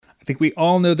think we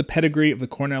all know the pedigree of the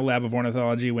Cornell Lab of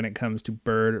Ornithology when it comes to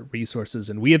bird resources,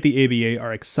 and we at the ABA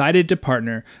are excited to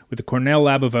partner with the Cornell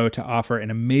Lab of O to offer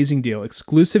an amazing deal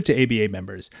exclusive to ABA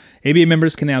members. ABA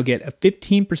members can now get a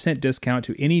 15% discount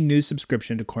to any new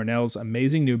subscription to Cornell's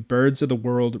amazing new Birds of the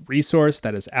World resource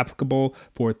that is applicable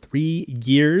for 3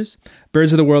 years.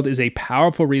 Birds of the World is a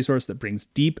powerful resource that brings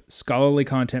deep, scholarly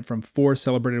content from 4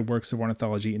 celebrated works of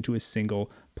ornithology into a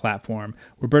single platform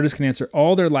where birders can answer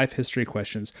all their life history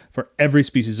questions for every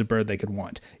species of bird they could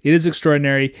want. It is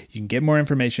extraordinary. You can get more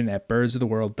information at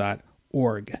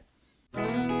birdsoftheworld.org.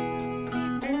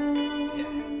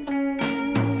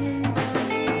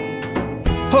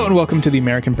 Hello and welcome to the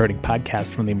American Birding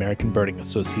Podcast from the American Birding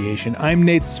Association. I'm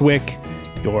Nate Swick,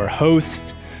 your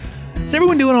host. Is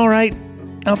everyone doing all right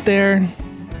out there?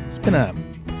 It's been a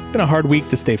hard week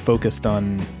to stay focused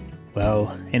on,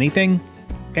 well, anything.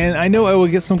 And I know I will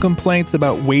get some complaints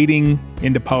about wading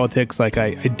into politics like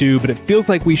I do, but it feels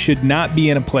like we should not be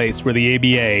in a place where the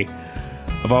ABA,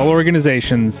 of all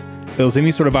organizations, feels any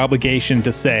sort of obligation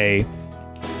to say,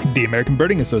 the American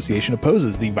Birding Association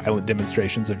opposes the violent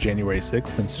demonstrations of January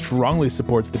 6th and strongly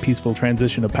supports the peaceful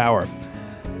transition of power.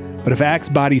 But if Axe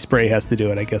body spray has to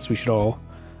do it, I guess we should all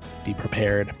be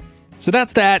prepared. So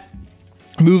that's that.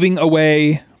 Moving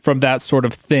away from that sort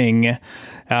of thing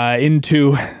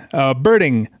into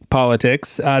birding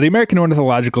politics. The American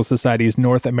Ornithological Society's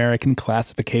North American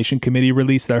Classification Committee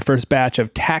released their first batch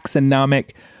of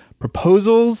taxonomic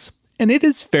proposals, and it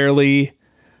is fairly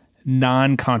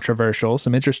non-controversial.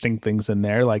 Some interesting things in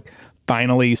there, like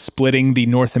finally splitting the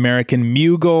North American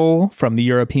mew gull from the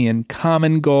European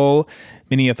common gull.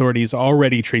 Many authorities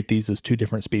already treat these as 2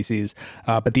 different species,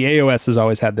 but the AOS has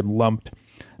always had them lumped.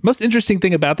 Most interesting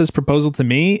thing about this proposal to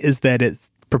me is that it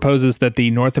proposes that the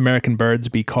North American birds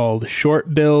be called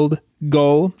short-billed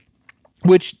gull,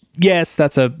 which, yes,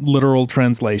 that's a literal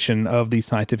translation of the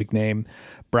scientific name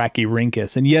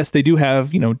Brachyrhynchus. And yes, they do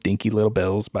have, dinky little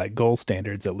bills by gull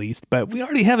standards at least, but we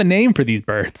already have a name for these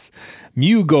birds,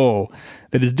 mew gull,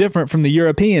 that is different from the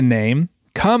European name,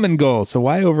 common gull. So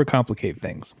why overcomplicate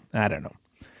things? I don't know.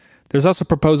 There's also a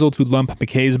proposal to lump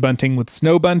McKay's bunting with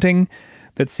snow bunting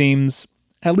that seems,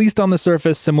 at least on the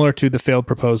surface, similar to the failed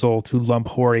proposal to lump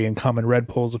hoary and common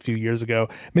redpolls a few years ago.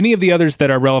 Many of the others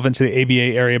that are relevant to the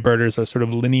ABA area birders are sort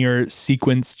of linear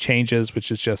sequence changes,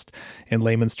 which is just, in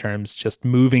layman's terms, just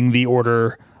moving the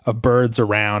order of birds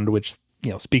around, which,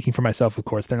 speaking for myself, of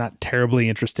course, they're not terribly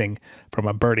interesting from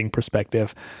a birding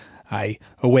perspective. I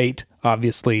await,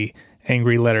 obviously,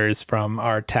 angry letters from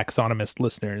our taxonomist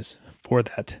listeners for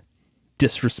that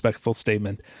disrespectful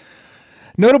statement.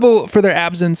 Notable for their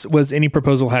absence was any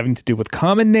proposal having to do with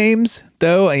common names,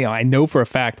 though I know for a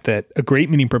fact that a great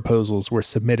many proposals were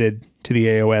submitted to the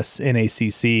AOS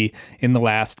NACC in the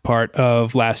last part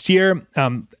of last year.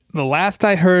 The last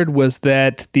I heard was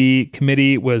that the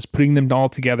committee was putting them all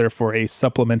together for a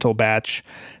supplemental batch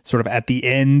sort of at the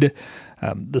end.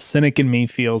 The cynic in me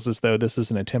feels as though this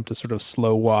is an attempt to sort of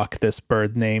slow walk this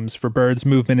bird names for birds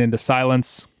movement into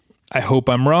silence. I hope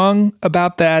I'm wrong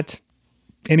about that.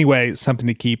 Anyway, something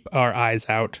to keep our eyes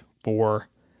out for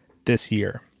this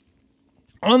year.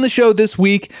 On the show this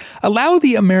week, allow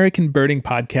the American Birding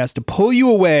Podcast to pull you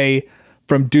away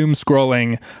from doom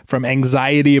scrolling, from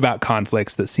anxiety about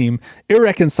conflicts that seem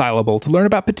irreconcilable, to learn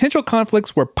about potential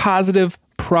conflicts where positive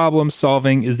problem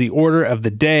solving is the order of the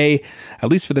day, at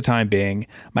least for the time being.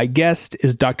 My guest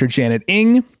is Dr. Janet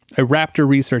Ng, a raptor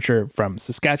researcher from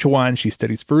Saskatchewan. She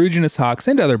studies ferruginous hawks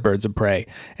and other birds of prey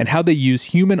and how they use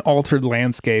human-altered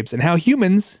landscapes and how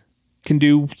humans can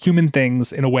do human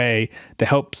things in a way that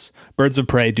helps birds of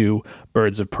prey do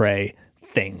birds of prey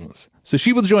things. So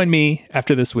she will join me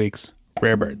after this week's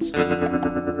Rare Birds.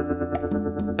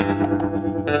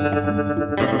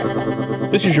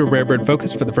 This is your Rare Bird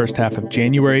Focus for the first half of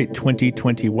January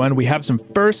 2021. We have some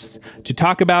firsts to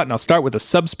talk about, and I'll start with a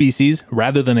subspecies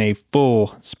rather than a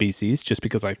full species, just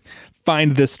because I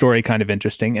find this story kind of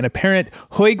interesting. An apparent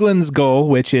Hoygeland's gull,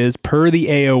 which is, per the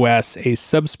AOS, a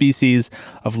subspecies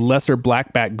of lesser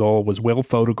blackback gull, was well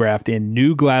photographed in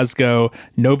New Glasgow,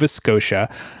 Nova Scotia.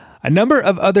 A number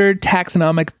of other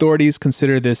taxonomic authorities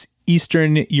consider this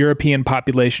Eastern European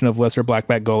population of lesser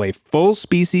blackback gull a full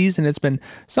species, and it's been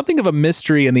something of a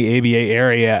mystery in the ABA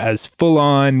area, as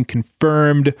full-on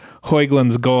confirmed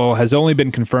Hoygeland's gull has only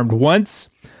been confirmed once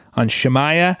on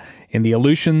Shemaya in the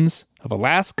Aleutians of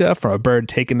Alaska from a bird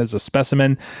taken as a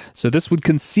specimen. So this would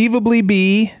conceivably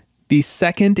be the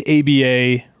second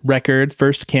ABA record,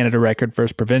 first Canada record,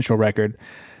 first provincial record.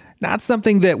 Not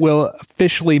something that will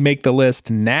officially make the list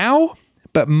now,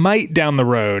 but might down the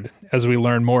road as we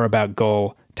learn more about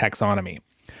gull taxonomy.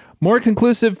 More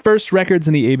conclusive first records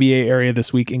in the ABA area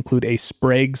this week include a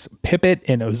Sprague's Pipit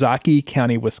in Ozaukee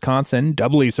County, Wisconsin,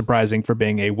 doubly surprising for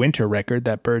being a winter record.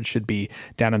 That bird should be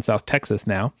down in South Texas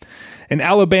now. In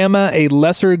Alabama, a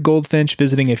lesser goldfinch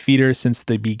visiting a feeder since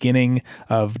the beginning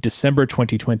of December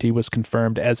 2020 was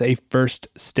confirmed as a first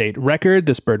state record.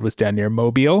 This bird was down near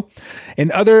Mobile.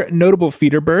 In other notable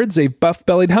feeder birds, a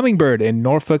buff-bellied hummingbird in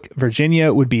Norfolk,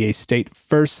 Virginia would be a state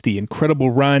first. The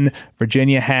incredible run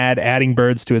Virginia had adding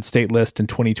birds to its state list in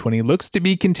 2020 looks to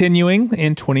be continuing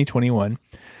in 2021.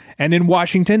 And in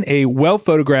Washington, a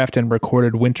well-photographed and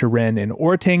recorded winter wren in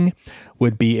Orting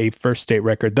would be a first state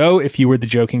record. Though, if you were the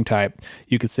joking type,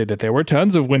 you could say that there were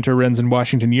tons of winter wrens in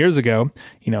Washington years ago,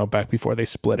 back before they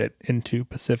split it into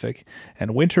Pacific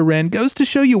and winter wren. Goes to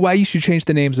show you why you should change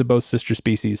the names of both sister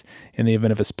species in the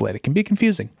event of a split. It can be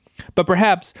confusing. But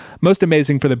perhaps most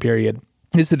amazing for the period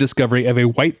is the discovery of a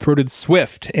white-throated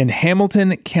swift in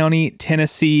Hamilton County,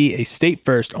 Tennessee, a state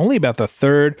first, only about the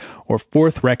third or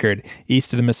fourth record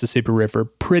east of the Mississippi River.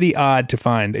 Pretty odd to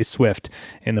find a swift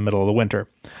in the middle of the winter.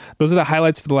 Those are the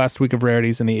highlights for the last week of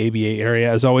rarities in the ABA area.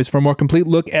 As always, for a more complete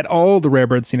look at all the rare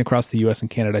birds seen across the U.S. and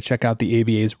Canada, check out the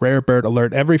ABA's Rare Bird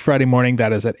Alert every Friday morning.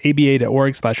 That is at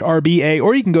aba.org/RBA,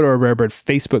 or you can go to our Rare Bird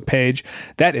Facebook page.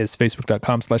 That is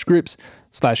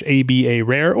facebook.com/groups/ABA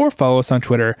Rare, or follow us on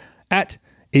Twitter at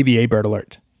ABA Bird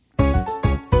Alert. The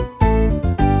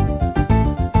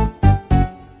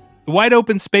wide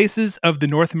open spaces of the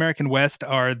North American West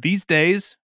are these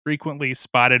days frequently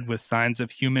spotted with signs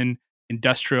of human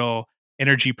industrial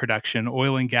energy production.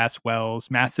 Oil and gas wells,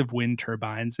 massive wind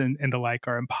turbines, and the like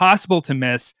are impossible to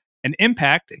miss and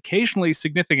impact, occasionally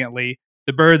significantly,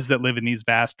 the birds that live in these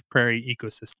vast prairie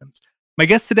ecosystems. My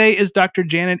guest today is Dr.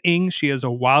 Janet Ng. She is a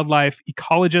wildlife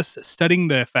ecologist studying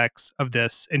the effects of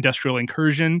this industrial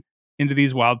incursion into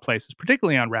these wild places,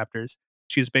 particularly on raptors.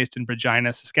 She is based in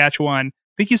Regina, Saskatchewan.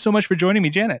 Thank you so much for joining me,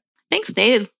 Janet. Thanks,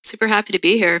 Nate. Super happy to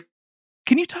be here.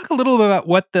 Can you talk a little bit about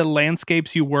what the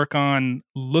landscapes you work on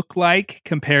look like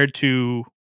compared to,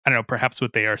 perhaps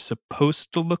what they are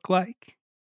supposed to look like?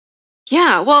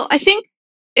 Yeah, well, I think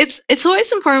it's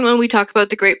always important when we talk about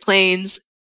the Great Plains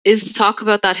is to talk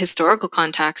about that historical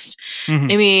context.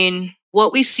 Mm-hmm. I mean,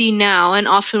 what we see now, and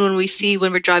often when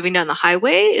we're driving down the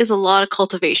highway, is a lot of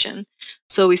cultivation.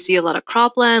 So we see a lot of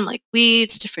cropland, like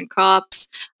weeds, different crops,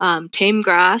 tame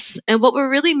grass. And what we're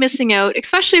really missing out,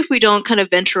 especially if we don't kind of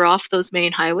venture off those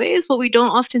main highways, what we don't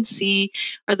often see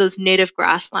are those native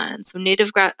grasslands. So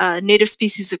native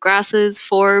species of grasses,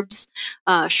 forbs,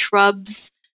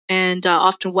 shrubs, and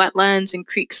often wetlands and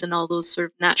creeks and all those sort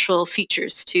of natural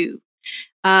features too.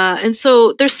 And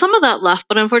so there's some of that left,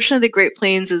 but unfortunately, the Great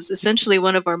Plains is essentially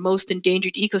one of our most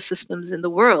endangered ecosystems in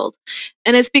the world,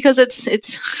 and it's because it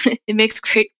makes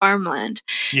great farmland,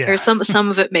 Yeah. or some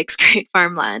of it makes great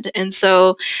farmland, and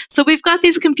so we've got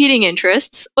these competing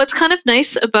interests. What's kind of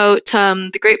nice about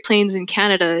the Great Plains in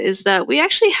Canada is that we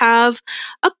actually have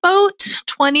about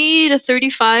 20 to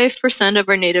 35% of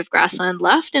our native grassland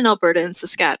left in Alberta and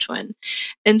Saskatchewan,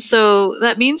 and so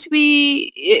that means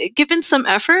given some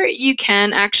effort, you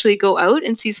can actually go out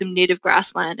and see some native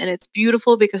grassland, and it's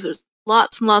beautiful because there's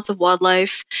lots and lots of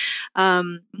wildlife,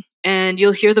 and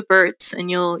you'll hear the birds,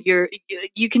 and you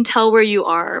can tell where you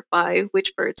are by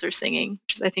which birds are singing,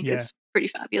 which I think is pretty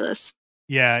fabulous.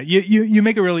 Yeah, you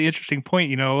make a really interesting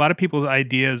point. A lot of people's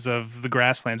ideas of the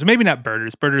grasslands, or maybe not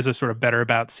birders. Birders are sort of better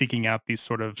about seeking out these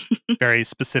sort of very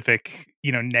specific,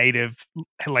 native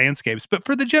landscapes. But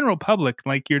for the general public,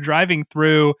 like you're driving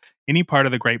through any part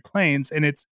of the Great Plains, and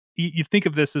you think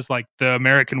of this as like the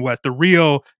American West, the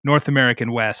real North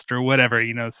American West, or whatever.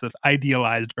 It's an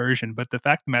idealized version. But the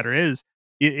fact of the matter is,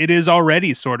 it is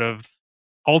already sort of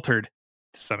altered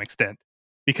to some extent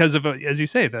because of, as you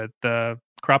say, the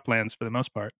croplands for the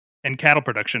most part, and cattle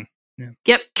production. Yeah.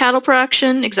 Yep, cattle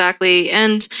production, exactly.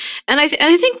 And I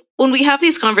think when we have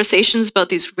these conversations about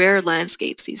these rare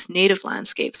landscapes, these native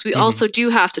landscapes, we also do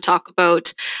have to talk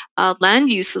about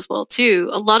land use as well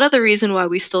too. A lot of the reason why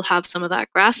we still have some of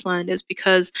that grassland is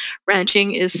because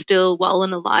ranching is still well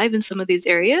and alive in some of these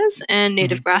areas, and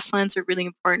native grasslands are really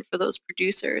important for those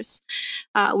producers.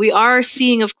 We are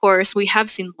seeing, of course, we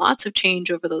have seen lots of change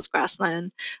over those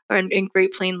grassland or in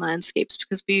Great Plain landscapes,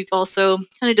 because we've also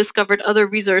kind of discovered other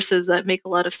resources that make a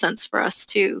lot of sense for us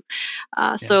too.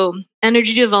 So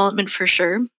energy development for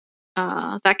sure.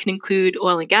 That can include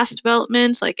oil and gas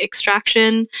development, like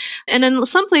extraction. And in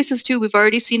some places too, we've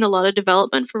already seen a lot of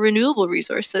development for renewable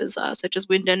resources, such as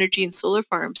wind energy and solar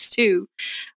farms too.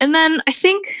 And then I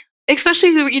think,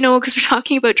 especially, because we're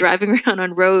talking about driving around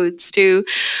on roads too,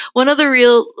 one of the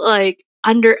real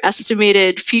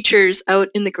underestimated features out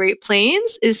in the Great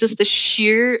Plains is just the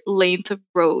sheer length of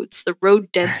roads, the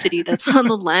road density that's on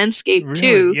the landscape Really?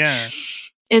 too. Yeah.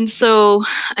 And so,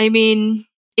 I mean,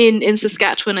 in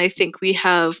Saskatchewan, I think we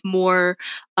have more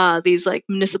these like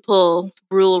municipal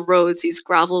rural roads, these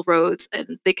gravel roads,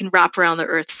 and they can wrap around the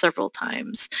earth several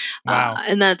times. Wow.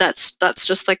 And that's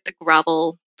just like the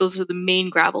gravel. Those are the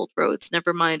main graveled roads.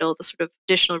 Never mind all the sort of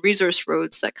additional resource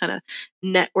roads that kind of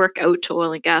network out to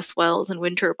oil and gas wells and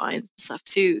wind turbines and stuff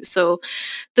too. So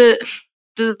the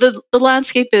the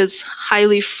landscape is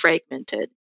highly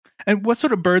fragmented. And what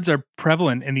sort of birds are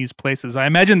prevalent in these places? I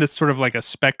imagine that's sort of like a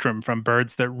spectrum from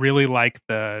birds that really like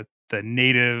the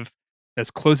native,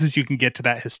 as close as you can get to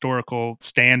that historical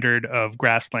standard of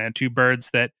grassland, to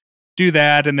birds that do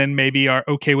that and then maybe are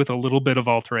okay with a little bit of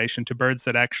alteration, to birds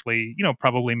that actually,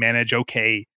 probably manage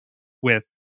okay with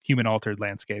human altered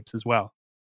landscapes as well.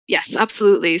 Yes,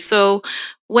 absolutely. So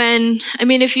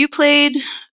if you played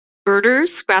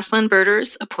birders, grassland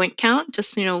birders, a point count,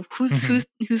 just Hmm.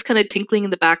 who's kind of tinkling in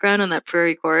the background on that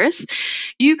prairie chorus,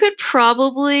 you could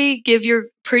probably give your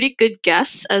pretty good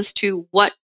guess as to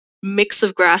what mix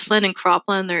of grassland and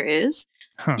cropland there is.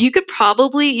 Huh. You could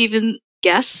probably even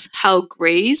guess how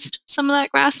grazed some of that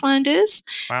grassland is.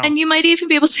 Wow. And you might even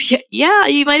be able to yeah,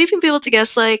 you might even be able to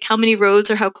guess like how many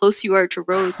roads or how close you are to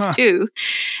roads Huh. too.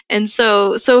 And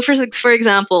so for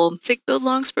example, thick-billed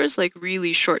longspurs like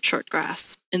really short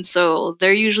grass, and so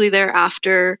they're usually there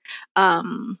after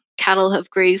cattle have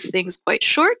grazed things quite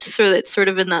short, so it's sort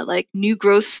of in that like new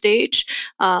growth stage.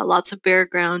 Lots of bare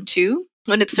ground too.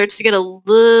 When it starts to get a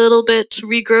little bit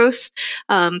regrowth,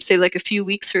 say like a few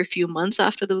weeks or a few months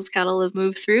after those cattle have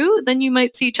moved through, then you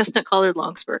might see chestnut-collared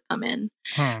longspur come in.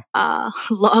 Huh.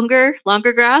 Longer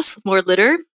grass with more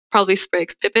litter, probably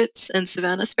Sprague's pipits and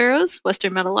Savannah sparrows,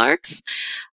 western meadowlarks.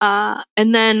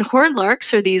 And then horned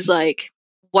larks are these like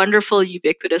wonderful,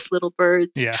 ubiquitous little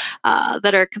birds Yeah.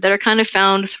 that are kind of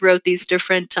found throughout these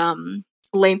different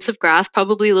lengths of grass,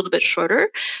 probably a little bit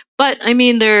shorter. But I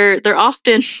mean, they're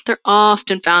often they're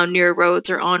often found near roads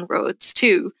or on roads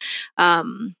too.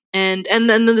 And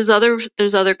then there's other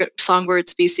songbird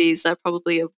species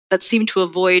that seem to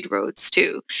avoid roads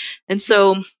too. And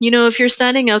so, if you're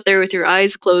standing out there with your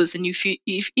eyes closed and even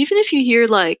if you hear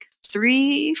like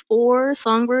 3, 4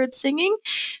 songbirds singing,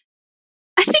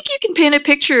 I think you can paint a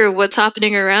picture of what's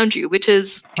happening around you, which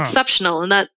is Huh. exceptional.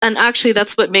 And actually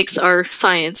that's what makes our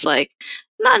science like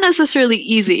not necessarily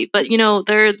easy, but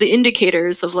they're the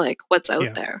indicators of like what's out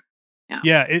Yeah. there. Yeah.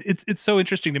 Yeah, it's so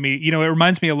interesting to me. It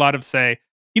reminds me a lot of, say,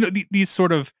 these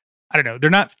sort of, I don't know, they're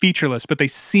not featureless, but they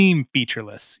seem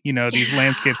featureless. These Yeah.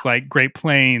 landscapes like Great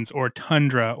Plains or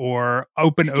tundra or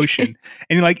open ocean.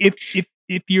 And you're like,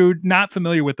 if you're not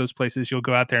familiar with those places, you'll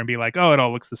go out there and be like, oh, it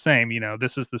all looks the same.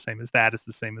 This is the same as that. It's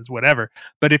the same as whatever.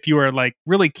 But if you are like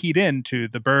really keyed into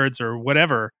the birds or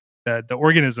whatever the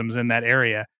organisms in that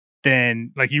area,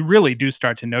 then like you really do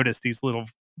start to notice these little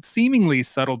seemingly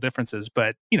subtle differences,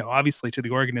 but obviously to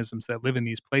the organisms that live in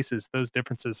these places, those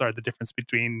differences are the difference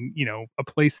between a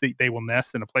place that they will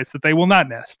nest and a place that they will not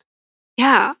nest.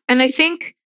 Yeah.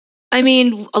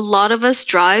 And a lot of us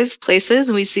drive places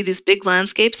and we see these big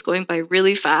landscapes going by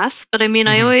really fast. But Hmm.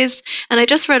 I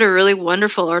just read a really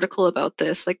wonderful article about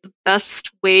this. Like, the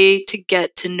best way to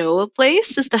get to know a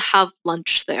place is to have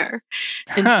lunch there.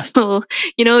 And so,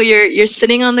 you're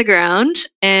sitting on the ground,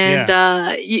 and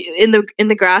Yeah. in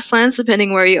the grasslands,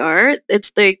 depending where you are,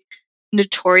 it's like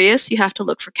notorious you have to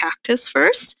look for cactus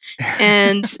first,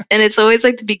 and it's always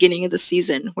like the beginning of the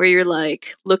season where you're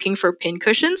like looking for pin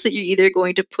cushions that you're either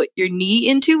going to put your knee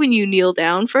into when you kneel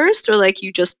down first, or like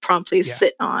you just promptly Yeah.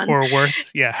 sit on. Or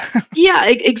worse. Yeah. Yeah,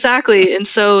 exactly. And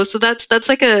so that's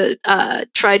like a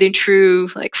tried and true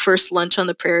like first lunch on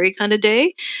the prairie kind of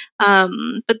day.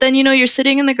 But then you're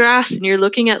sitting in the grass and you're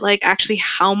looking at like actually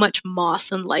how much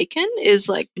moss and lichen is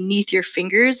like beneath your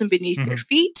fingers and beneath your Hmm.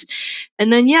 feet.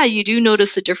 And then yeah, you do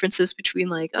notice the differences between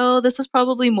like, oh, this is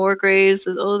probably more grazed,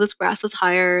 oh, this grass is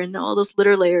higher, and oh, this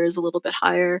litter layer is a little bit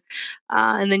higher.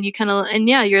 And then you kind of, and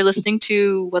yeah, you're listening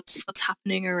to what's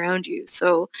happening around you.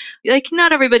 So like,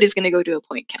 not everybody's going to go do a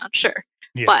point count, sure.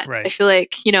 Yeah. But I Right. feel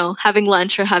like, having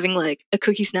lunch or having like a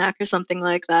cookie snack or something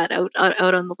like that out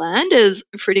on the land is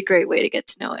a pretty great way to get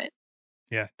to know it.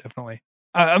 Yeah. Definitely.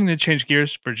 I'm going to change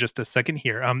gears for just a second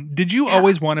here. Did you Yeah.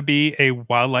 always want to be a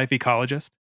wildlife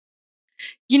ecologist?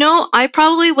 I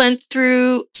probably went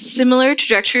through similar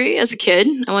trajectory as a kid.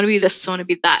 I want to be this, I want to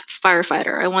be that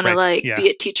firefighter. I want to Right. like Yeah. be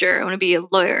a teacher. I want to be a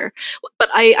lawyer. But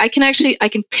I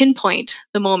can pinpoint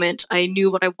the moment I knew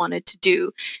what I wanted to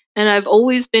do. And I've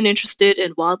always been interested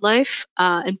in wildlife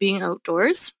and being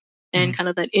outdoors Hmm. and kind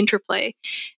of that interplay.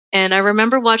 And I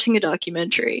remember watching a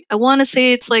documentary. I want to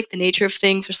say it's like The Nature of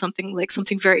Things or something, like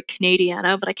something very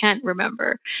Canadiana, but I can't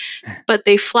remember. But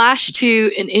they flashed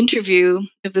to an interview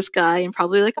of this guy in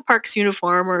probably like a parks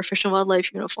uniform or a Fish and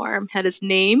Wildlife uniform, had his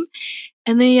name,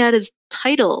 and then he had his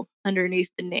title underneath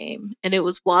the name, and it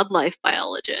was wildlife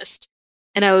biologist.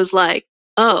 And I was like,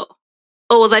 oh,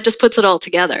 well, that just puts it all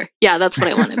together. Yeah, that's what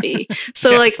I want to be.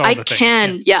 So Yeah, like it's all I the things,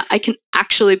 can, I can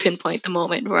actually pinpoint the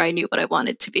moment where I knew what I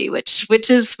wanted to be, which I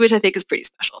think is pretty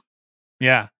special.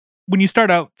 Yeah. When you start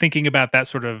out thinking about that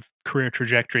sort of career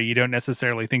trajectory, you don't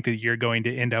necessarily think that you're going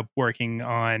to end up working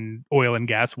on oil and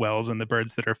gas wells and the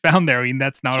birds that are found there. I mean,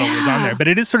 that's not always on there, Yeah. but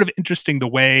it is sort of interesting the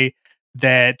way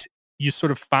that you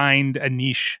sort of find a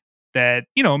niche that,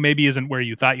 you know, maybe isn't where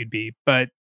you thought you'd be, but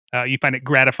you find it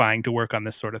gratifying to work on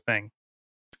this sort of thing.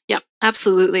 Yeah,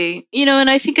 absolutely. And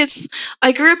I think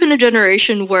I grew up in a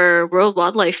generation where World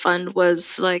Wildlife Fund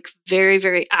was like very,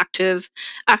 very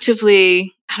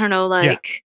actively, I don't know, Yeah.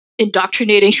 like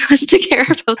indoctrinating us to care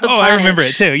about the Oh, planet. I remember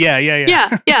it too. Yeah.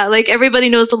 Yeah, like everybody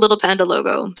knows the little panda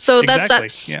logo. So Exactly.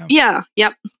 that's Yeah.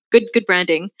 yep, good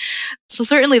branding. So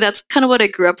certainly that's kind of what I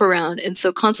grew up around. And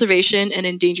so conservation and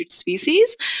endangered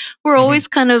species were Mhm. always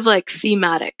kind of like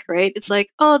thematic, right? It's like,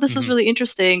 oh, this is Mhm. really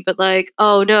interesting, but like,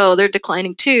 oh no, they're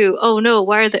declining too. Oh no,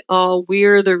 why are they? Oh,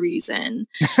 we're the reason.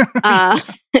 Uh,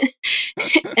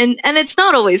 and it's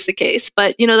not always the case,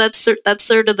 but that's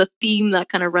sort of the theme that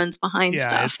kind of runs behind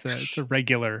Yeah, stuff. it's a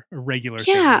regular thing, that's for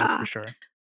Yeah. sure.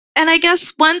 And I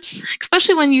guess once,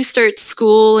 especially when you start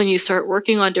school and you start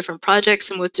working on different projects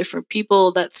and with different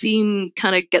people, that theme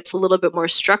kind of gets a little bit more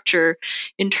structure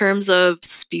in terms of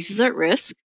species at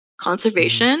risk, Mhm.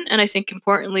 conservation, and I think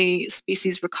importantly,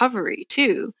 species recovery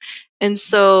too. And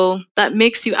so that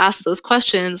makes you ask those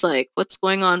questions like, what's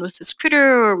going on with this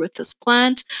critter or with this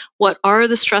plant? What are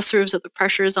the stressors or the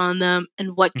pressures on them?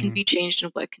 And what can Mhm. be changed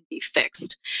and what can be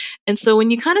fixed? And so when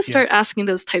you kind of Yeah. start asking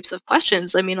those types of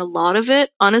questions, I mean, a lot of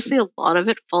it, honestly, a lot of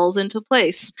it falls into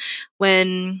place.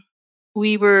 When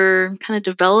we were kind of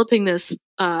developing this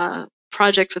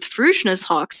project with Ferruginous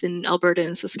hawks in Alberta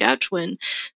and Saskatchewan,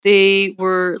 they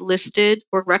were listed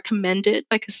or recommended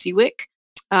by CSIWIC,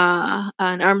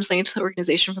 an arm's length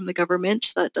organization from the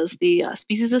government that does the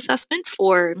species assessment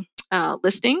for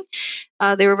listing.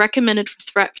 They were recommended for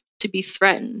threat to be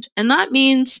threatened, and that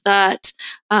means that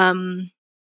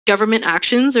government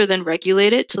actions are then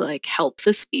regulated to like help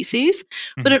the species,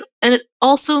 but Mhm. it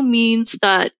also means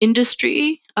that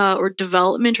industry or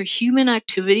development or human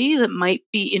activity that might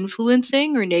be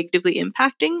influencing or negatively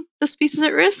impacting the species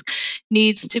at risk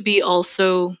needs to be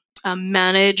also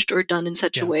managed or done in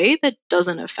such a Yeah. way that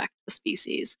doesn't affect the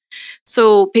species.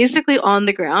 So basically on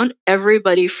the ground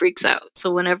everybody freaks out,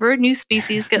 so whenever new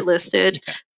species get listed,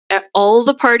 Yeah. all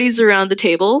the parties around the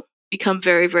table become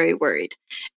very, very worried.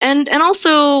 And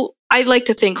also I like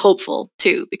to think hopeful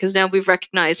too, because now we've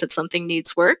recognized that something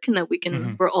needs work and that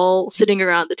Mhm. we're all sitting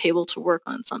around the table to work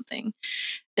on something.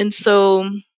 And so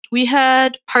we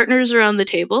had partners around the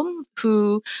table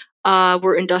who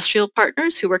were industrial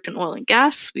partners who worked in oil and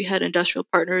gas. We had industrial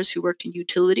partners who worked in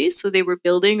utilities, so they were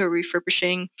building or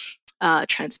refurbishing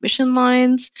transmission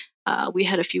lines. We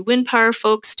had a few wind power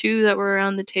folks too that were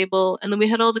around the table, and then we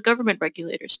had all the government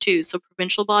regulators too, so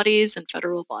provincial bodies and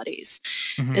federal bodies.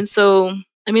 Mhm. And so,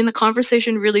 I mean, the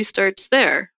conversation really starts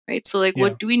there, right? So, like, Yeah.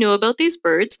 what do we know about these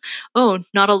birds? Oh,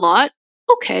 not a lot.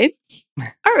 Okay.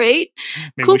 All right.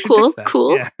 Maybe we Cool, should fix cool, that.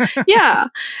 cool. Yeah.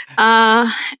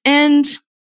 Yeah. And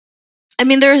I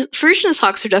mean, Ferruginous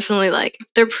hawks are definitely like,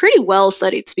 they're pretty well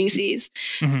studied species,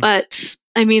 Mhm. but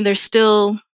I mean, there's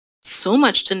still so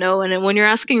much to know. And then when you're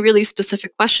asking really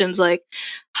specific questions like,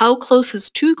 how close is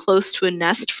too close to a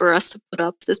nest for us to put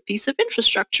up this piece of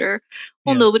infrastructure?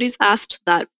 Well, Yeah. nobody's asked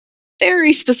that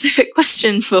very specific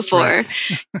question before. Right.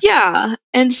 Yeah,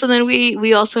 and so then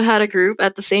we also had a group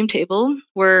at the same table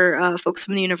where folks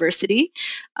from the university,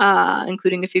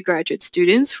 including a few graduate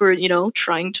students, who were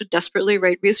trying to desperately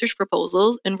write research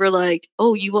proposals, and we're like,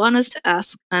 oh, you want us to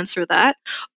answer that?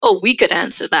 Oh, we could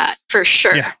answer that for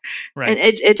sure. Yeah. And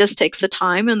Right. it just takes the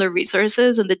time and the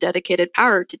resources and the dedicated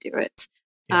power to do it.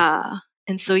 Yeah. Uh,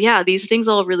 and so yeah, these things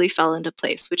all really fell into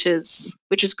place, which is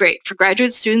great for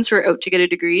graduate students who are out to get a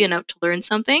degree and out to learn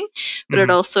something. But it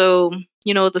Mhm. also,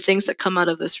 the things that come out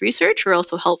of this research are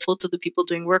also helpful to the people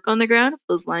doing work on the ground,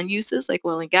 those land uses like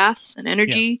oil and gas and Yeah.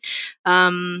 energy.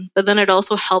 But then it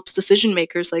also helps decision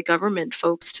makers like government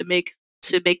folks to make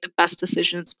the best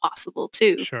decisions possible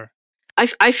too. Sure.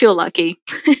 I feel lucky.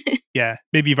 Yeah.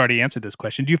 Maybe you've already answered this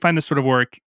question. Do you find this sort of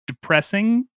work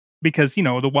depressing? Because, you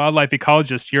know, the wildlife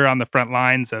ecologist, you're on the front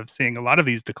lines of seeing a lot of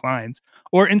these declines,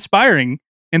 or inspiring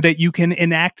in that you can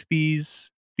enact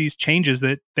these these changes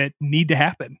that need to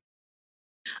happen?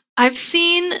 I've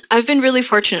been really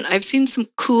fortunate. I've seen some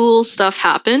cool stuff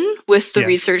happen with the Yeah.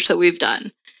 research that we've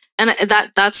done. And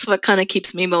that's what kind of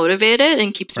keeps me motivated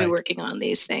and keeps me Right. working on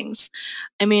these things.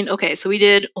 I mean, okay, so we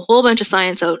did a whole bunch of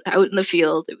science out in the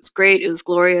field. It was great. It was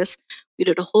glorious. We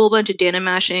did a whole bunch of data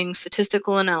mashing,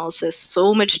 statistical analysis,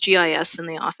 so much GIS in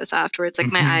the office afterwards.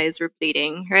 Like my Mhm. eyes were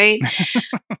bleeding, right?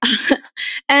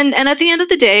 And at the end of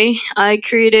the day, I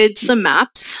created some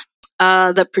maps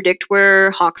that predict where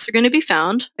hawks are going to be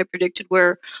found. I predicted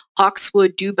where hawks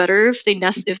would do better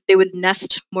if they would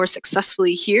nest more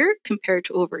successfully here compared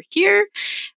to over here.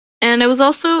 And I was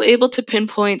also able to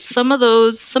pinpoint some of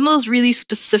those really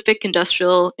specific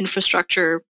industrial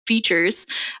infrastructure features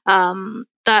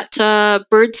that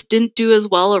birds didn't do as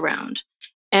well around.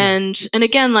 Yeah. And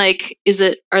again, like,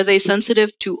 are they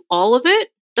sensitive to all of it?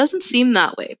 Doesn't seem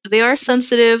that way, but they are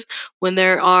sensitive when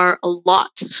there are a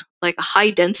lot, like a high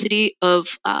density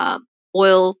of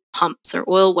oil pumps or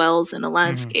oil wells in a Mhm.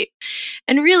 landscape.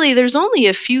 And really, there's only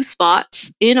a few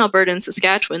spots in Alberta and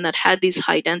Saskatchewan that had these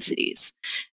high densities.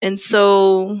 And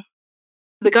so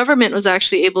the government was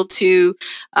actually able to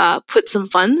put some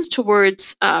funds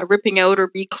towards ripping out or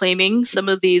reclaiming some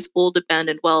of these old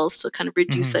abandoned wells to kind of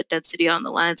reduce Mhm. that density on the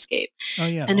landscape. Oh,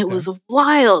 yeah, And it okay. was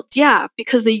wild, yeah,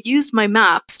 because they used my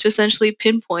maps to essentially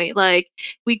pinpoint, like,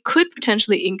 we could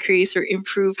potentially increase or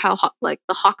improve like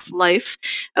the hawk's life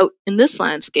out in this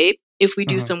landscape if we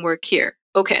do Uh-huh. some work here.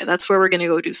 Okay, that's where we're going to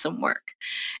go do some work.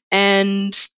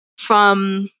 And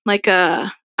from like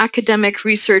a academic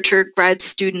researcher grad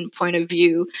student point of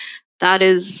view, that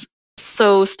is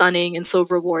so stunning and so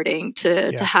rewarding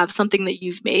to Yeah. have something that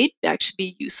you've made actually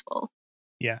be useful.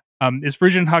 Yeah. Is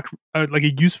Frisian hawk like a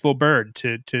useful bird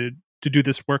to do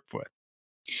this work with?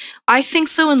 I think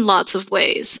so in lots of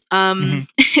ways. Mhm.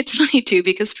 It's funny too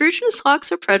because Fujianist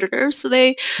hawks are predators, so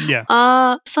they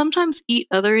Yeah. sometimes eat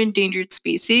other endangered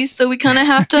species. So we kind of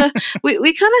have to we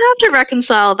kind of have to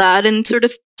reconcile that and sort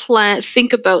of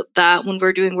think about that when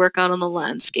we're doing work out on the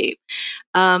landscape.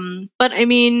 But I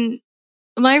mean,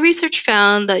 my research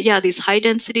found that, yeah, these high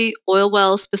density oil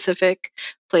well specific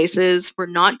places were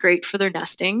not great for their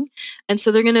nesting. And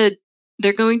so they're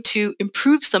going to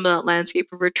improve some of that landscape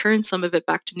or return some of it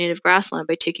back to native grassland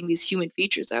by taking these human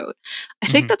features out. I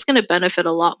think Mhm. that's going to benefit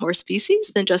a lot more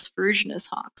species than just ferruginous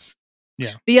hawks.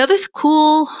 Yeah. The other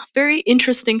cool, very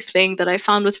interesting thing that I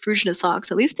found with ferruginous hawks,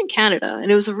 at least in Canada,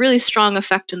 and it was a really strong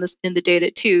effect in the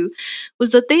data too,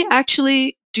 was that they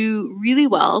actually do really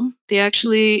well. They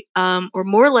actually are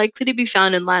more likely to be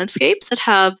found in landscapes that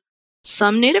have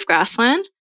some native grassland,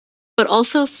 but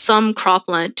also some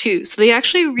cropland too. So they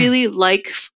actually Hmm.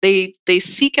 really they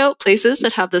seek out places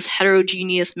that have this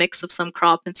heterogeneous mix of some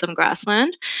crop and some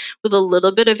grassland with a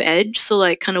little bit of edge. So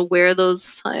like kind of where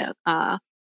those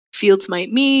fields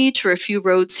might meet or a few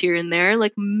roads here and there,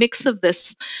 like mix of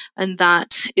this and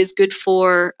that is good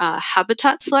for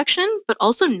habitat selection, but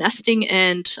also nesting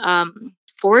and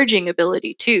foraging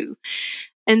ability too.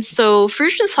 And so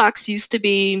Frugianus hawks used to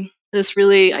be this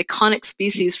really iconic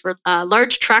species for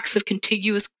large tracts of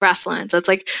contiguous grasslands. That's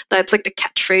like the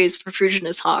catchphrase for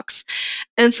Frugianus hawks.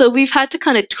 And so we've had to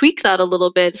kind of tweak that a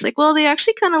little bit. It's like, well, they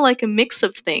actually kind of like a mix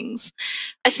of things.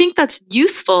 I think that's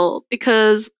useful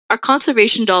because our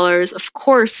conservation dollars, of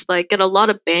course, like get a lot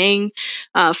of bang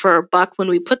for our buck when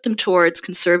we put them towards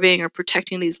conserving or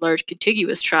protecting these large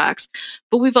contiguous tracts.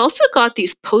 But we've also got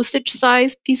these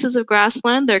postage-sized pieces of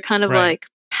grassland. They're kind of Right. like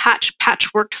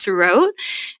patchworked throughout.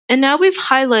 And now we've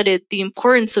highlighted the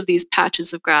importance of these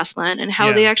patches of grassland and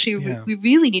how they Yeah. actually Yeah. we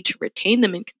really need to retain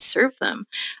them and conserve them,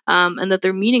 and that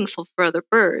they're meaningful for other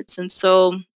birds. And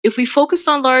so, if we focus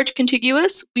on large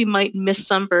contiguous, we might miss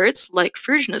some birds like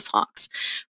Ferruginous hawks.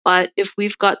 But if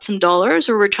we've got some dollars,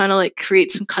 or we're trying to like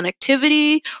create some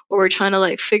connectivity, or we're trying to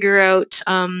like figure out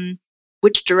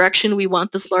which direction we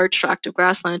want this large tract of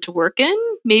grassland to work in,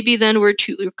 maybe then we're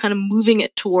kind of moving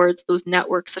it towards those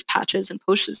networks of patches and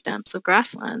postage stamps of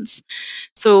grasslands.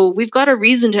 So we've got a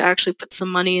reason to actually put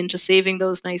some money into saving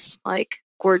those nice, like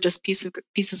gorgeous pieces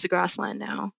of grassland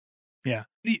now. Yeah.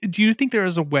 Do you think there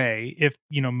is a way, if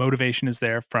motivation is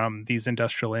there from these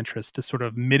industrial interests, to sort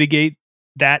of mitigate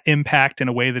that impact in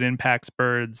a way that impacts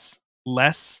birds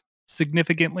less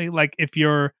significantly? Like if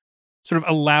you're sort of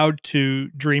allowed to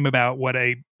dream about what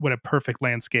a perfect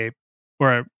landscape,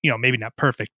 or maybe not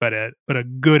perfect, but a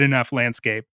good enough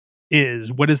landscape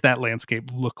is, what does that landscape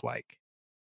look like?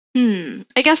 I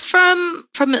guess from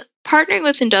partnering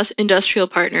with industrial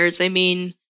partners, I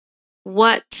mean,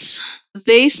 what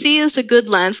they see as a good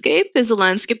landscape is a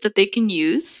landscape that they can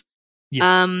use.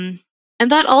 Yeah. Um,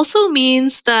 and that also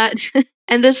means that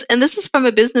and this is from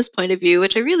a business point of view,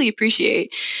 which I really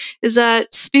appreciate, is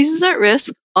that species at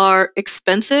risk are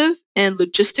expensive and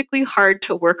logistically hard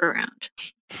to work around.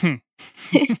 Hmm.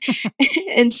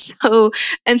 and so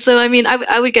I mean,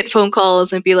 I would get phone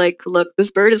calls and be like, look, this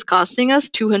bird is costing us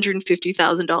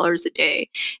 $250,000 a day,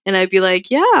 and I'd be like,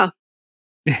 yeah,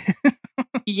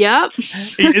 yep.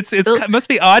 It must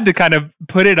be odd to kind of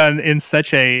put it on in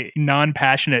such a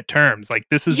non-passionate terms. Like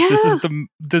this is Yeah.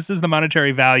 the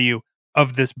monetary value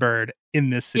of this bird in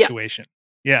this situation.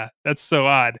 Yeah, that's so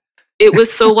odd. It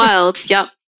was so wild. Yep.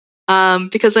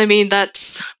 Because I mean,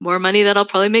 that's more money that I'll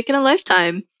probably make in a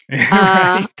lifetime.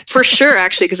 Right. For sure,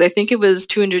 actually, because I think it was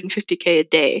 $250K a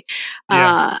day.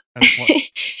 Yeah.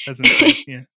 That's insane.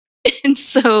 Yeah. And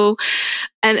so,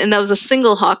 and that was a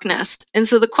single hawk nest. And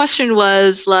so the question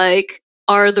was like,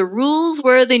 are the rules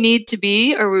where they need to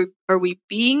be? Are we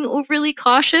being overly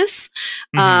cautious?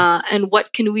 And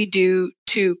what can we do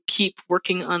to keep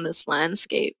working on this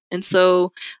landscape? And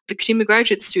so the Kootenai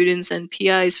graduate students and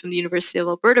PIs from the University of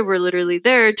Alberta were literally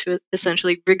there to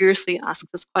essentially rigorously ask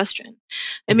this question.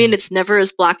 I mean, it's never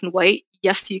as black and white.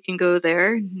 Yes, you can go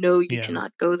there. No, you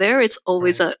cannot go there. It's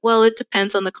always well, it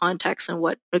depends on the context and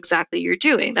what exactly you're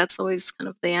doing. That's always kind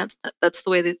of the answer. That's the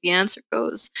way that the answer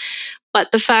goes.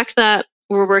 But the fact that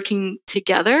we're working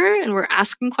together and we're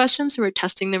asking questions and we're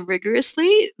testing them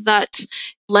rigorously, that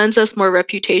lends us more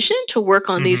reputation to work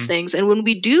on these things. And when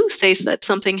we do say that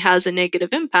something has a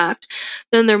negative impact,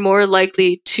 then they're more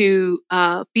likely to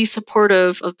be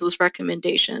supportive of those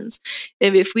recommendations.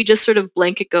 If we just sort of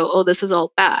blanket go, oh, this is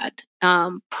all bad,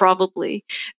 probably,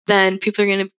 then people are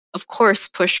going to, of course,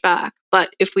 push back.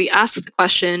 But if we ask the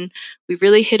question, we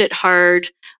really hit it hard,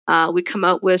 we come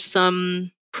out with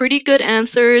some pretty good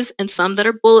answers and some that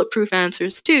are bulletproof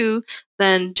answers too,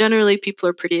 then generally people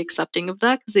are pretty accepting of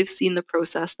that because they've seen the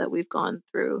process that we've gone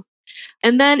through.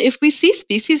 And then if we see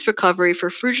species recovery for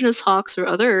frugivorous hawks or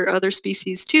other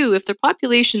species too, if their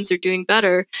populations are doing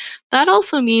better, that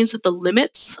also means that the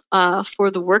limits for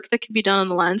the work that can be done on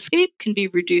the landscape can be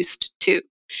reduced too.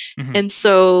 And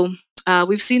so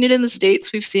we've seen it in the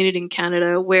States, we've seen it in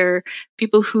Canada, where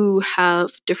people who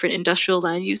have different industrial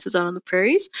land uses out on the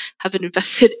prairies have an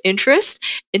invested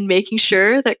interest in making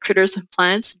sure that critters and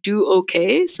plants do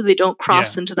okay so they don't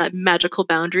cross into that magical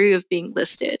boundary of being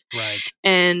listed. Right.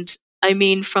 And I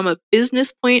mean, from a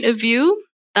business point of view,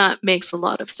 that makes a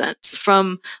lot of sense.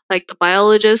 From like the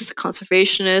biologist, the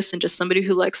conservationist, and just somebody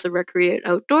who likes to recreate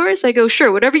outdoors, I go,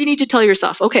 sure, whatever you need to tell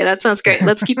yourself. Okay, that sounds great.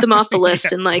 Let's keep them off the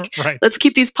list and let's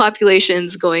keep these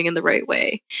populations going in the right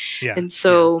way. Yeah. And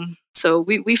so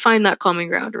we find that common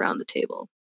ground around the table.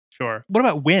 Sure. What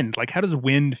about wind? Like, how does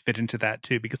wind fit into that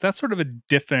too? Because that's sort of a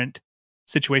different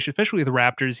situation, especially with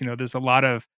raptors. You know, there's a lot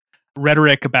of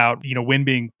rhetoric about, wind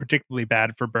being particularly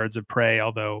bad for birds of prey,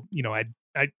 although,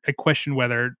 I question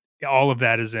whether all of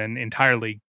that is in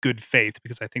entirely good faith,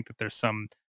 because I think that there's some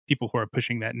people who are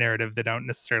pushing that narrative that don't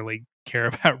necessarily care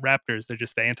about raptors. They're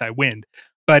just anti-wind.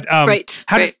 But how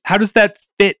does that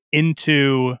fit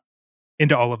into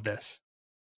all of this?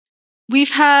 We've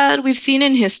seen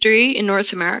in history in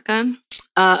North America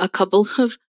a couple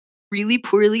of really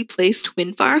poorly placed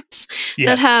wind farms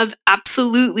that have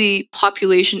absolutely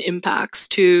population impacts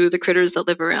to the critters that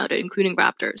live around it, including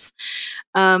raptors.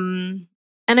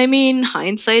 And I mean,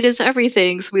 hindsight is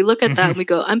everything. So we look at that and we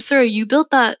go, I'm sorry, you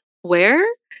built that where?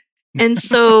 And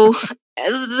so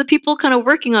the people kind of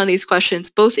working on these questions,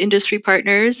 both industry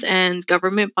partners and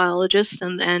government biologists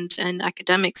and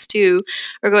academics too,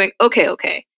 are going,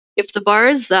 okay. If the bar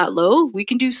is that low, we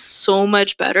can do so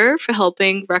much better for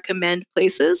helping recommend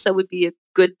places that would be a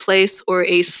good place or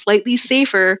a slightly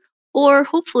safer or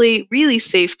hopefully really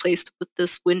safe place to put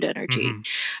this wind energy.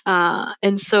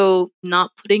 And so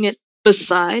not putting it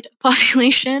beside a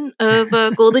population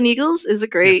of golden eagles is a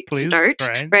great start,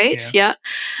 right? Yeah.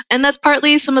 And that's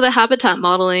partly some of the habitat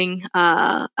modeling,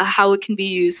 how it can be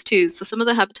used too. So some of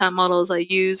the habitat models I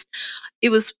used, it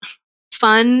was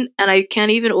fun, and I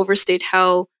can't even overstate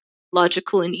how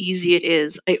logical and easy it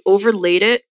is. I overlaid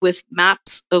it with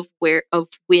maps of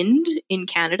wind in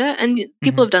Canada, and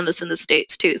people have done this in the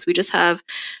States too. So we just have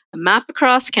a map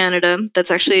across Canada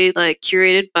that's actually like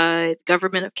curated by the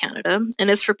government of Canada, and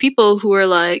it's for people who are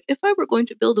like, if I were going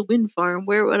to build a wind farm,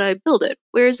 where would I build it?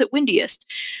 Where is it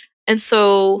windiest? And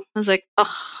so I was like,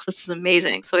 oh, this is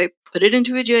amazing. So I put it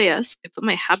into a GIS, I put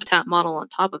my habitat model on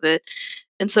top of it,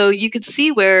 and so you could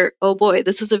see where, oh boy,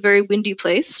 this is a very windy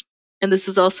place. And this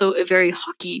is also a very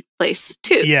hawky place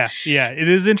too. Yeah. It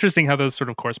is interesting how those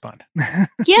sort of correspond.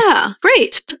 Yeah,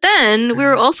 right. But then we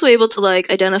were also able to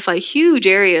like identify huge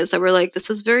areas that were like,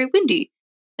 this is very windy.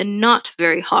 and not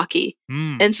very hockey.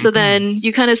 Mm, And so mhm. then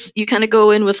you kind of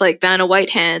go in with like Vanna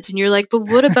Whitehands, and you're like, but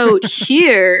what about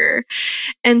here?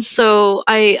 And so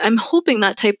I'm hoping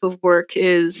that type of work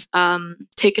is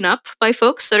taken up by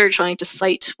folks that are trying to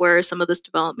cite where some of this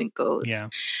development goes. Yeah.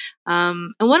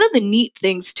 And one of the neat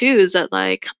things too is that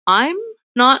like I'm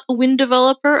not a wind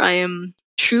developer. I am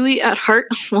truly at heart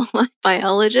a wildlife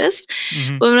biologist.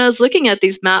 Mhm. But when I was looking at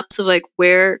these maps of like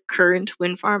where current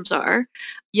wind farms are,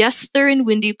 yes, they're in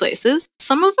windy places.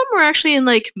 Some of them are actually in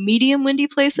like medium windy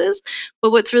places.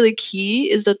 But what's really key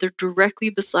is that they're directly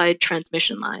beside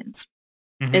transmission lines.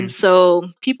 And Mhm. so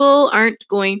people aren't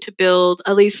going to build,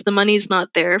 at least the money's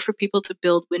not there for people to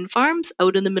build wind farms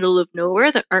out in the middle of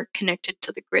nowhere that aren't connected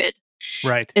to the grid.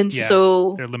 Right. And Yeah.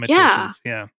 so, There are yeah, limitations.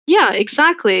 Yeah. yeah,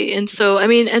 exactly. And so, I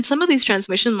mean, and some of these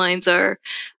transmission lines are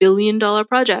billion-dollar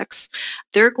projects.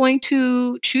 They're going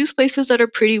to choose places that are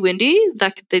pretty windy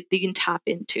that they can tap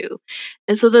into.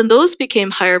 And so then those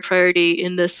became higher priority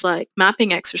in this like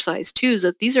mapping exercise too, is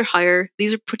that these are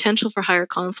potential for higher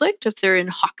conflict if they're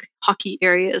in hockey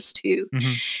areas too.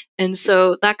 Mhm. And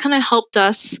so that kind of helped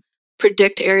us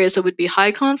predict areas that would be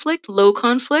high conflict, low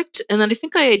conflict, and then I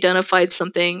think I identified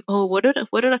something. Oh, what did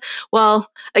I? Well,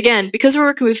 again, because we're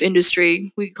working with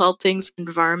industry, we call things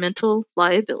environmental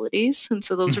liabilities, and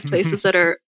so those are places that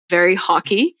are very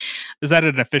hockey. Is that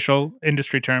an official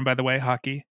industry term, by the way,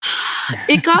 hockey?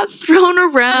 It got thrown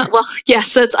around. Well,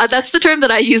 yes, that's the term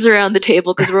that I use around the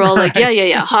table because we're all like, yeah, yeah, Right.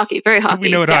 yeah, hockey, very We know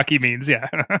hockey, what yeah, hockey means, yeah.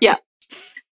 yeah.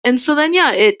 And so then,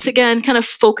 yeah, it's again kind of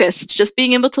focused, just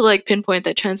being able to like pinpoint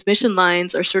that transmission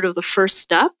lines are sort of the first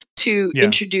step to Yeah.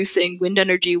 introducing wind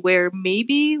energy where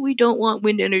maybe we don't want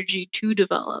wind energy to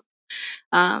develop.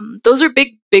 Those are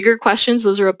bigger questions.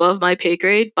 Those are above my pay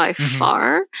grade by Mhm.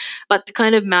 far. But the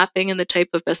kind of mapping and the type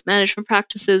of best management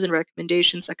practices and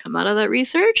recommendations that come out of that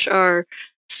research are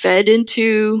fed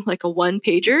into like a one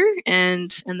pager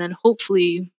and then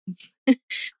hopefully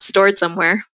stored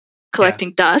somewhere Yeah.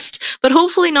 collecting dust, but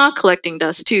hopefully not collecting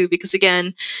dust too, because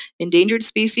again, endangered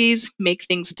species make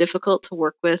things difficult to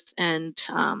work with and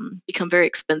become very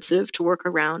expensive to work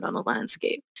around on a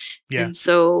landscape. Yeah. And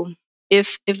so,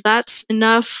 if that's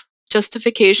enough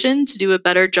justification to do a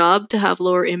better job to have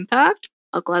lower impact,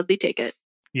 I'll gladly take it.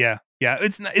 Yeah. Yeah.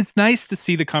 It's nice to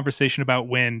see the conversation about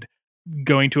wind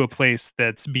going to a place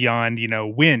that's beyond,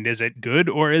 wind. Is it good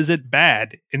or is it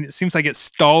bad? And it seems like it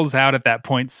stalls out at that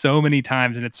point so many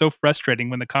times. And it's so frustrating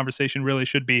when the conversation really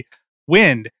should be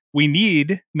wind. We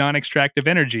need non extractive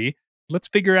energy. Let's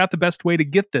figure out the best way to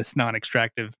get this non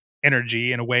extractive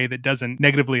energy in a way that doesn't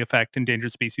negatively affect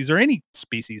endangered species or any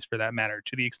species for that matter,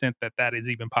 to the extent that that is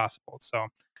even possible. So,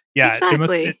 yeah,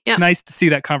 Exactly. it's Yeah. nice to see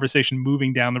that conversation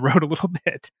moving down the road a little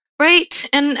bit. Right.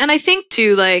 And I think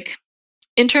too, like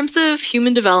in terms of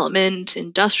human development,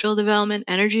 industrial development,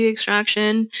 energy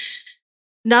extraction,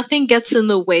 nothing gets in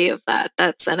the way of that.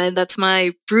 That's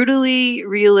my brutally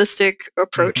realistic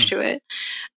approach Hmm. to it.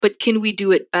 But can we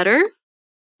do it better?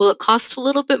 Will it cost a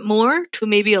little bit more to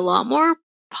maybe a lot more?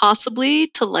 Possibly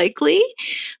to likely,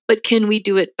 but can we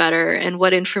do it better? And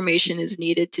what information is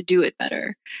needed to do it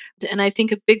better? And I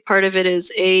think a big part of it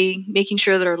is making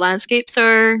sure that our landscapes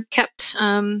are kept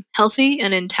healthy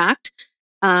and intact,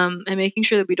 and making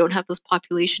sure that we don't have those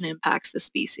population impacts to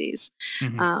species.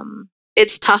 Hmm.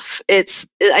 It's tough.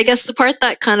 I guess the part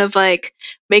that kind of like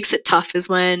makes it tough is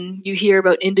when you hear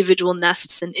about individual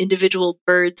nests and individual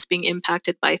birds being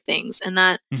impacted by things, and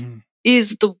that Hmm.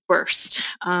 is the worst.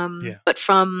 Yeah. But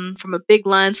from a big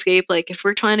landscape, like if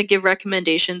we're trying to give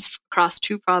recommendations across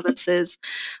two provinces,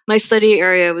 my study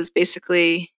area was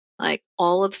basically like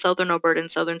all of southern Alberta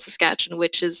and southern Saskatchewan,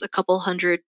 which is a couple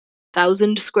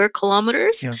 100,000 square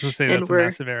kilometers, Yeah, I was gonna say and that's a we're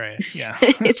massive area. Yeah.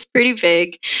 it's pretty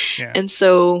big. Yeah. And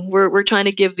so we're trying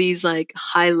to give these like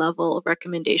high level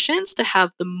recommendations to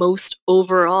have the most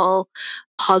overall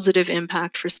positive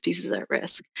impact for species at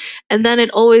risk. And Yeah. then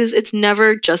it's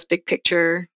never just big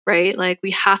picture, right? Like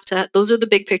we have to, those are the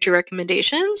big picture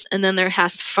recommendations, and then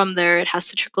from there it has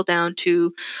to trickle down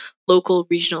to local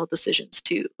regional decisions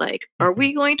too. Like, are Mhm.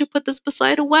 we going to put this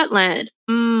beside a wetland?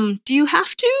 Do you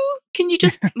have to? Can you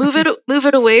just move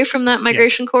it away from that Yeah.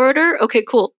 migration corridor? Okay,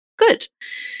 cool. Good.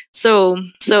 So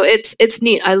it's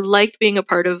neat. I like being a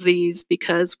part of these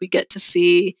because we get to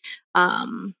see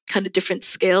kind of different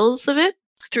scales of it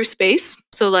through space.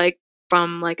 So like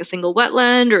from like a single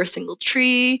wetland or a single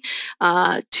tree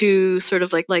to sort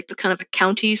of like the kind of a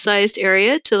county sized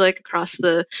area to like across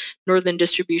the northern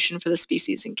distribution for the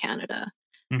species in Canada.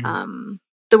 Mhm. Um,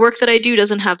 the work that I do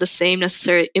doesn't have the same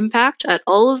necessary impact at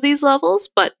all of these levels,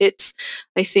 but it's,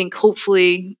 I think,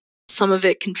 hopefully some of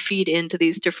it can feed into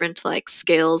these different like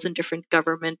scales and different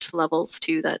government levels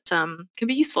too that can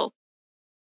be useful.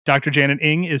 Dr. Janet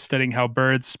Ng is studying how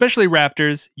birds, especially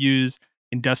raptors, use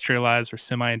industrialized or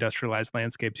semi-industrialized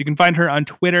landscapes. You can find her on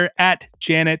Twitter at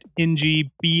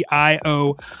JanetNGBIO.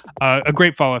 A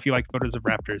great follow if you like photos of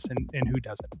raptors, and who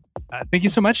doesn't? Thank you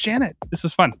so much, Janet. This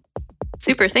was fun.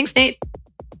 Super. Thanks, Nate.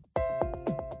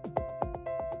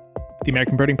 The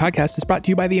American Birding Podcast is brought to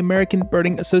you by the American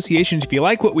Birding Association. If you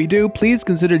like what we do, please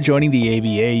consider joining the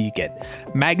ABA. You get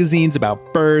magazines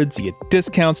about birds, you get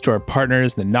discounts to our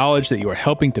partners, the knowledge that you are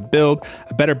helping to build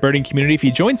a better birding community. If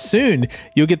you join soon,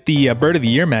 you'll get the Bird of the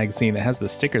Year magazine that has the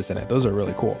stickers in it. Those are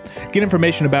really cool. Get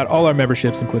information about all our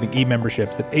memberships, including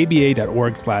e-memberships, at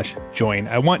aba.org/join.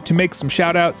 I want to make some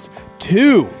shout outs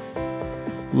to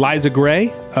Liza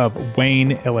Gray of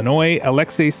Wayne, Illinois,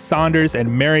 Alexei Saunders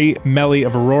and Mary Melly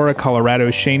of Aurora,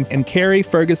 Colorado, Shane and Carrie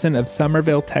Ferguson of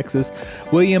Somerville, Texas,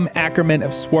 William Ackerman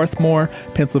of Swarthmore,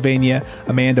 Pennsylvania,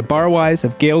 Amanda Barwise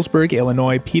of Galesburg,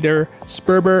 Illinois, Peter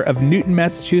Sperber of Newton,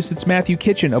 Massachusetts, Matthew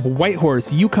Kitchen of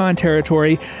Whitehorse, Yukon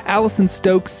Territory, Allison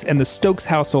Stokes and the Stokes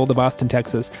household of Austin,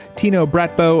 Texas, Tino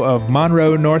Bratbo of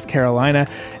Monroe, North Carolina,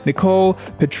 Nicole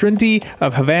Petrunti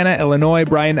of Havana, Illinois,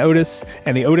 Brian Otis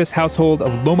and the Otis household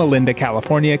of Loma Linda,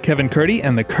 California, Kevin Curdy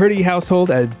and the Curdy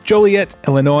household at Joliet,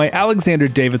 Illinois, Alexander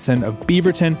Davidson of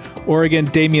Beaverton, Oregon,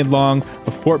 Damian Long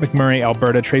of Fort McMurray,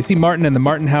 Alberta, Tracy Martin and the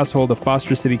Martin household of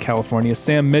Foster City, California,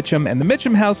 Sam Mitchum and the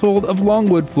Mitchum household of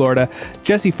Longwood, Florida,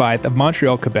 Jesse Fife of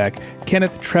Montreal, Quebec,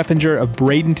 Kenneth Treffinger of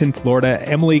Bradenton, Florida,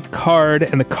 Emily Card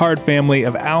and the Card family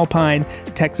of Alpine,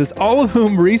 Texas, all of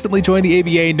whom recently joined the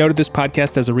ABA, noted this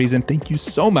podcast as a reason. Thank you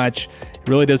so much. It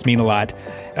really does mean a lot.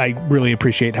 I really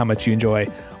appreciate how much you enjoy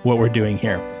what we're doing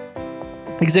here.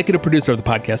 Executive producer of the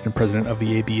podcast and president of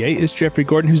the ABA is Jeffrey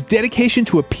Gordon, whose dedication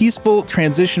to a peaceful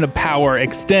transition of power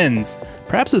extends,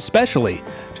 perhaps especially,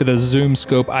 to those zoom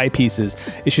scope eyepieces.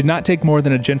 It should not take more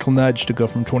than a gentle nudge to go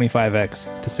from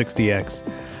 25x to 60x.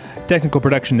 Technical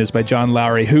production is by John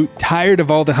Lowry, who, tired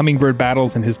of all the hummingbird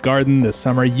battles in his garden this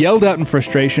summer, yelled out in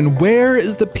frustration, "Where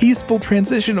is the peaceful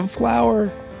transition of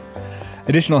flower?"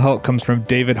 Additional help comes from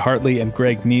David Hartley and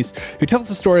Greg Neese, who tells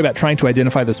a story about trying to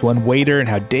identify this one wader and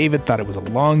how David thought it was a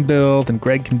long build, and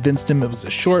Greg convinced him it was a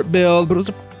short build, but it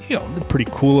was pretty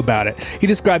cool about it. He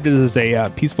described it as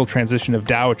a peaceful transition of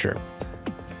dowager.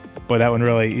 Boy, that one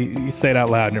really, you say it out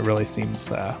loud and it really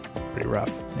seems pretty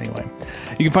rough. Anyway,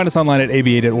 you can find us online at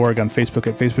aba.org, on Facebook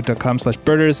at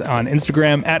facebook.com/birders, on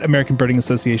Instagram at American Birding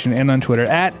Association, and on Twitter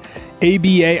at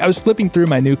ABA. I was flipping through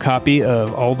my new copy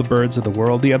of All the Birds of the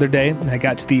World the other day, and I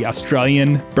got to the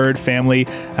Australian bird family,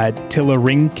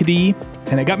 Tillarikidee,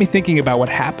 and it got me thinking about what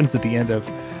happens at the end of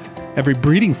every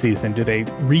breeding season. Do they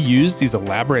reuse these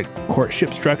elaborate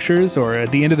courtship structures, or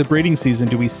at the end of the breeding season,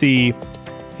 do we see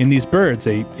in these birds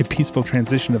a peaceful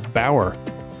transition of bower?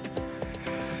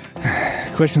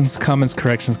 Questions, comments,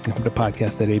 corrections can come to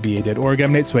podcast@aba.org.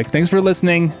 I'm Nate Swick. Thanks for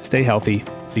listening. Stay healthy.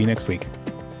 See you next week.